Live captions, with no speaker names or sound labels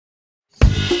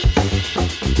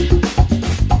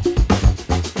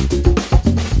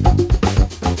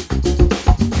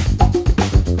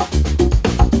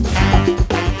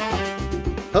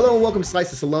Welcome to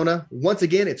Slice of Salona. Once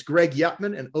again, it's Greg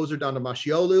Yupman and Ozer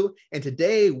Dandamashiolu, and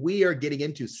today we are getting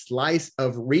into Slice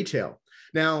of Retail.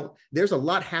 Now, there's a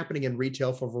lot happening in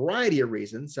retail for a variety of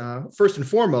reasons. First and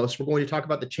foremost, we're going to talk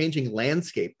about the changing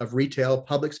landscape of retail,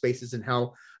 public spaces, and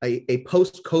how a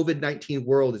post-COVID-19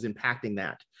 world is impacting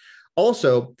that.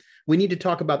 Also, we need to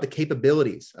talk about the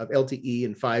capabilities of LTE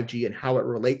and 5G and how it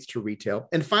relates to retail.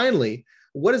 And finally,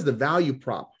 what is the value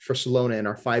prop for Salona and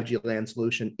our 5G LAN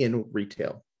solution in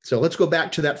retail? So let's go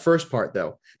back to that first part,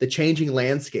 though, the changing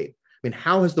landscape. I mean,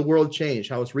 how has the world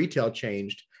changed? How has retail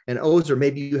changed? And Ozer,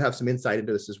 maybe you have some insight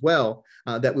into this as well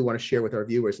that we want to share with our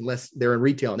viewers, unless they're in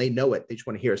retail and they know it. They just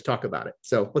want to hear us talk about it.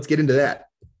 So let's get into that.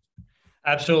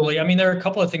 Absolutely. I mean, there are a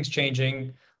couple of things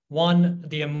changing. One,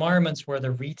 the environments where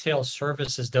the retail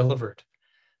service is delivered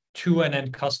to an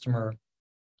end customer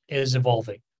is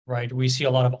evolving, right? We see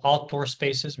a lot of outdoor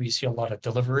spaces. We see a lot of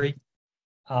delivery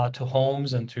to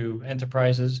homes and to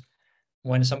enterprises.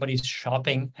 When somebody's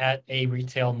shopping at a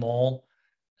retail mall,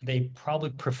 they probably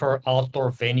prefer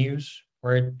outdoor venues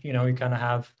where, you kind of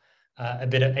have a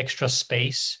bit of extra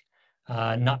space,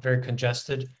 not very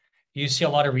congested. You see a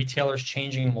lot of retailers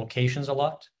changing locations a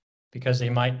lot because they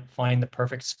might find the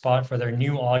perfect spot for their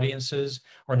new audiences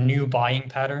or new buying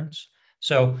patterns.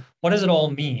 So what does it all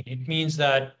mean? It means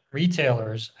that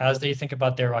retailers, as they think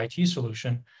about their IT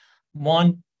solution,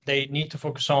 one, they need to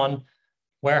focus on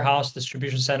warehouse,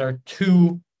 distribution center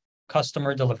to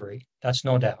customer delivery. That's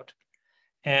no doubt.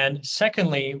 And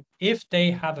secondly, if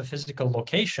they have a physical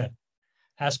location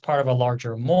as part of a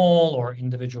larger mall or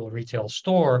individual retail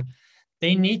store,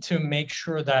 they need to make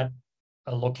sure that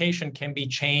a location can be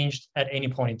changed at any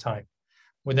point in time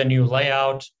with a new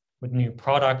layout, with new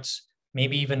products,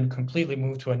 maybe even completely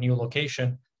move to a new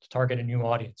location to target a new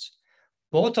audience.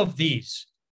 Both of these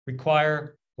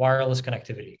require wireless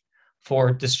connectivity.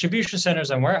 For distribution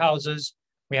centers and warehouses,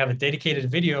 we have a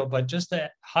dedicated video, but just to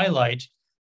highlight,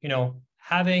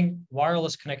 having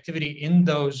wireless connectivity in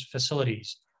those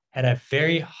facilities at a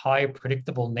very high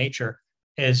predictable nature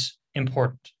is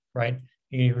important, right?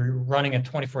 You're running a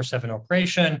 24/7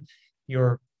 operation,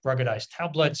 your ruggedized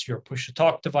tablets, your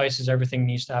push-to-talk devices, everything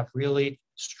needs to have really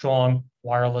strong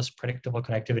wireless predictable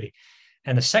connectivity.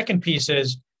 And the second piece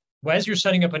is, as you're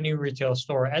setting up a new retail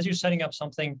store, as you're setting up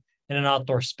something in an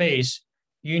outdoor space,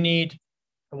 you need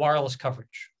wireless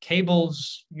coverage.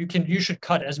 Cables, you should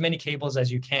cut as many cables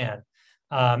as you can.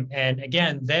 And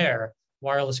again,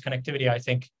 wireless connectivity, I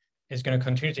think, is going to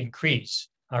continue to increase.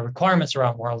 Requirements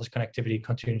around wireless connectivity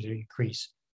continue to increase.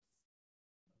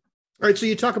 All right, so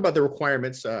you talk about the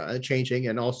requirements changing,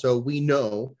 and also we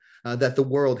know that the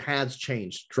world has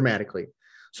changed dramatically.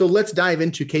 So let's dive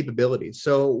into capabilities.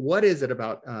 So what is it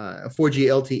about 4G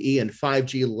LTE and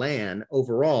 5G LAN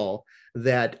overall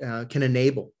that can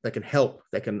enable, that can help,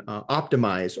 that can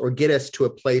optimize or get us to a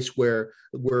place where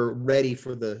we're ready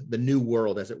for the new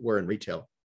world, as it were, in retail?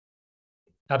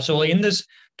 Absolutely. In this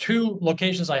two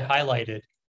locations I highlighted,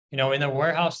 in a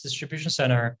warehouse distribution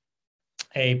center,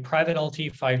 a private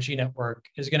LTE 5G network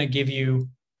is going to give you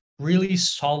really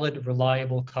solid,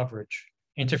 reliable coverage,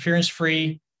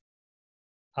 interference-free,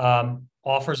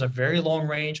 offers a very long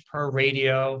range per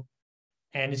radio,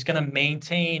 and it's going to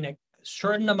maintain a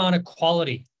certain amount of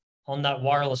quality on that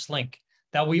wireless link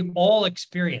that we all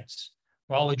experience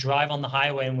while we drive on the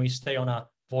highway and we stay on a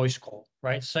voice call,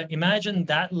 right? So imagine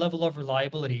that level of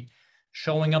reliability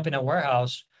showing up in a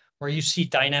warehouse where you see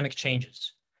dynamic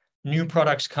changes. New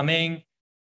products coming,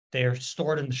 they're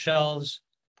stored in the shelves,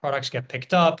 products get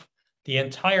picked up. The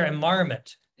entire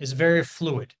environment is very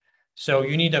fluid. So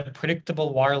you need a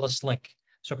predictable wireless link.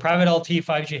 So private LTE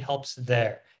 5G helps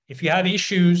there. If you have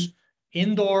issues,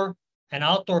 indoor and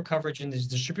outdoor coverage in these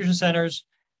distribution centers,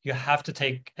 you have to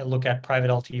take a look at private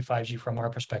LTE 5G from our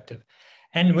perspective.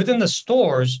 And within the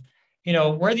stores,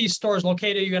 where these stores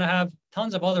located, you're going to have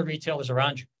tons of other retailers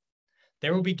around you.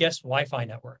 There will be guest Wi-Fi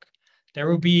network. There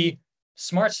will be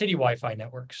smart city Wi-Fi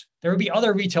networks. There will be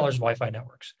other retailers' Wi-Fi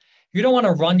networks. You don't want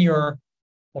to run your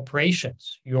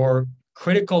operations, your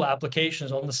critical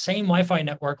applications on the same Wi-Fi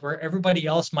network where everybody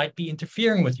else might be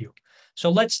interfering with you.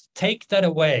 So let's take that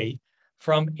away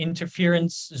from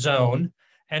interference zone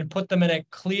and put them in a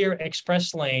clear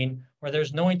express lane where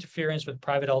there's no interference with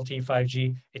private LTE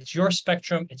 5G. It's your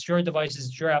spectrum, it's your devices,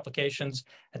 it's your applications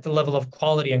at the level of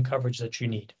quality and coverage that you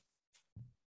need.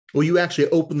 Well, you actually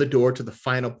opened the door to the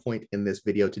final point in this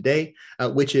video today,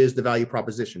 which is the value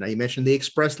proposition. Now, you mentioned the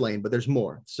express lane, but there's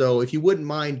more. So if you wouldn't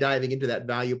mind diving into that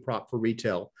value prop for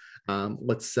retail,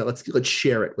 let's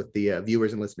share it with the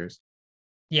viewers and listeners.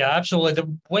 Yeah, absolutely.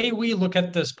 The way we look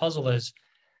at this puzzle is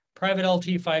private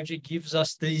LTE 5G gives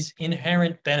us these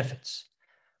inherent benefits.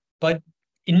 But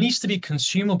it needs to be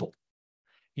consumable.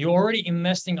 You're already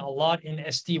investing a lot in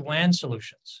SD-WAN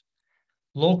solutions,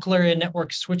 local area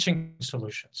network switching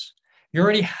solutions. You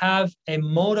already have a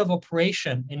mode of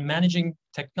operation in managing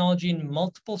technology in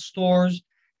multiple stores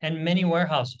and many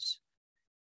warehouses.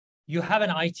 You have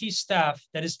an IT staff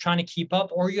that is trying to keep up,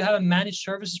 or you have a managed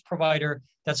services provider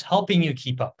that's helping you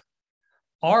keep up.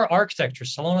 Our architecture,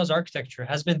 Cellona's architecture,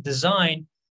 has been designed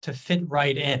to fit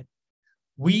right in.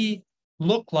 We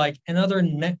look like another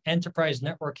enterprise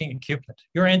networking equipment.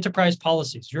 Your enterprise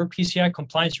policies, your PCI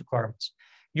compliance requirements,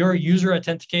 your user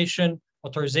authentication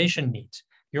authorization needs,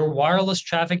 your wireless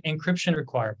traffic encryption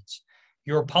requirements,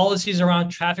 your policies around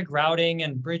traffic routing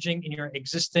and bridging in your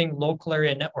existing local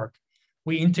area network.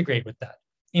 We integrate with that.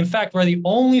 In fact, we're the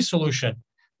only solution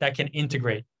that can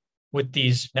integrate with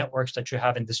these networks that you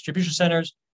have in distribution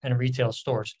centers and retail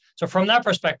stores. So from that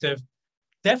perspective,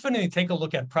 definitely take a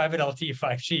look at private LTE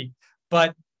 5G,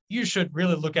 but you should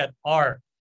really look at our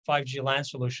 5G LAN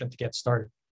solution to get started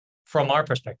from our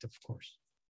perspective, of course.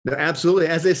 No, absolutely.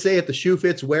 As they say, if the shoe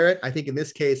fits, wear it. I think in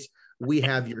this case, we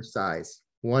have your size,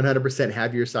 100%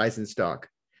 have your size in stock.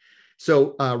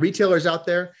 So retailers out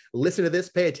there, listen to this,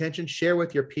 pay attention, share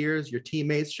with your peers, your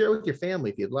teammates, share with your family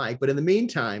if you'd like. But in the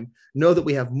meantime, know that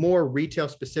we have more retail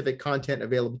specific content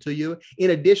available to you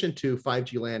in addition to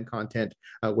 5G LAN content,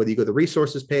 whether you go to the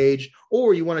resources page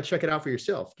or you want to check it out for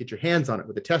yourself, get your hands on it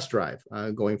with a test drive,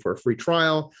 going for a free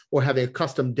trial or having a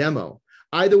custom demo.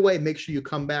 Either way, make sure you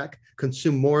come back,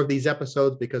 consume more of these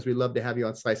episodes because we love to have you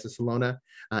on Slice of Cellona.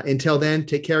 Until then,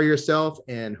 take care of yourself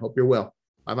and hope you're well.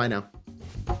 Bye-bye now.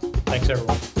 Thanks,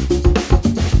 everyone.